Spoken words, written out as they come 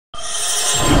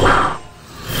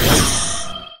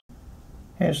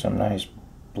Here's some nice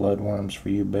bloodworms for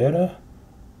you, Betta.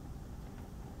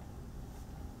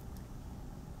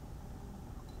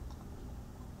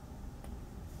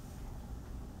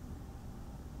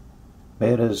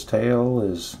 Betta's tail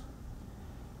is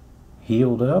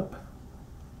healed up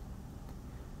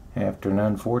after an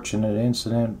unfortunate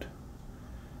incident,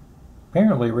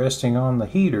 apparently resting on the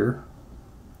heater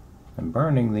and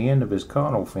burning the end of his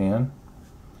caudal fin.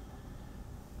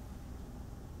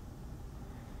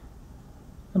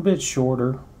 A bit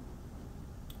shorter,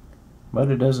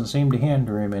 but it doesn't seem to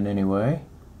hinder him in any way.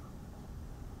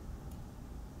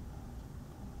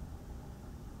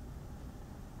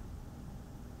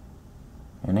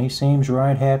 And he seems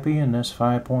right happy in this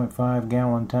 5.5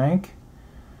 gallon tank.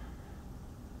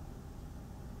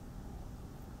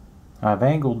 I've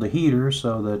angled the heater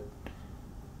so that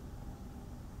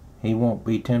he won't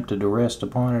be tempted to rest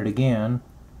upon it again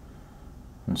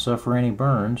and suffer any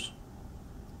burns.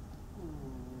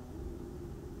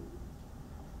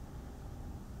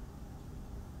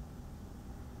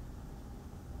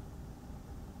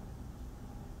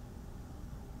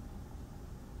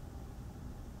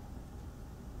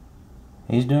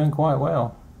 He's doing quite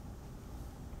well.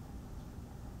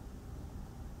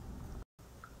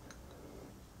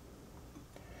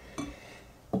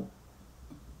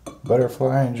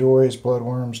 Butterfly enjoys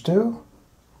bloodworms too,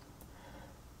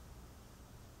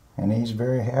 and he's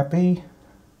very happy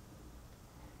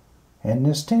in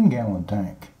this 10-gallon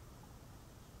tank.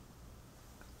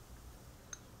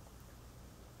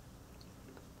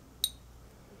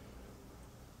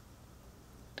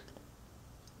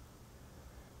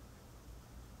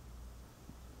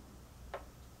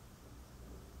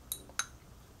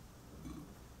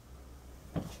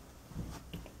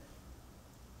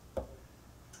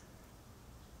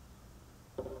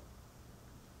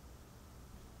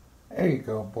 There you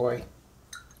go, boy.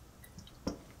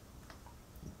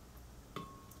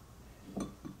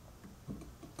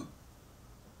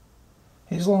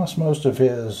 He's lost most of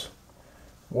his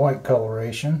white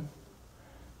coloration.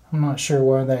 I'm not sure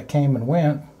why that came and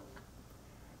went,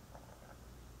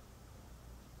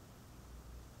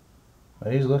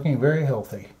 but he's looking very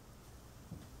healthy.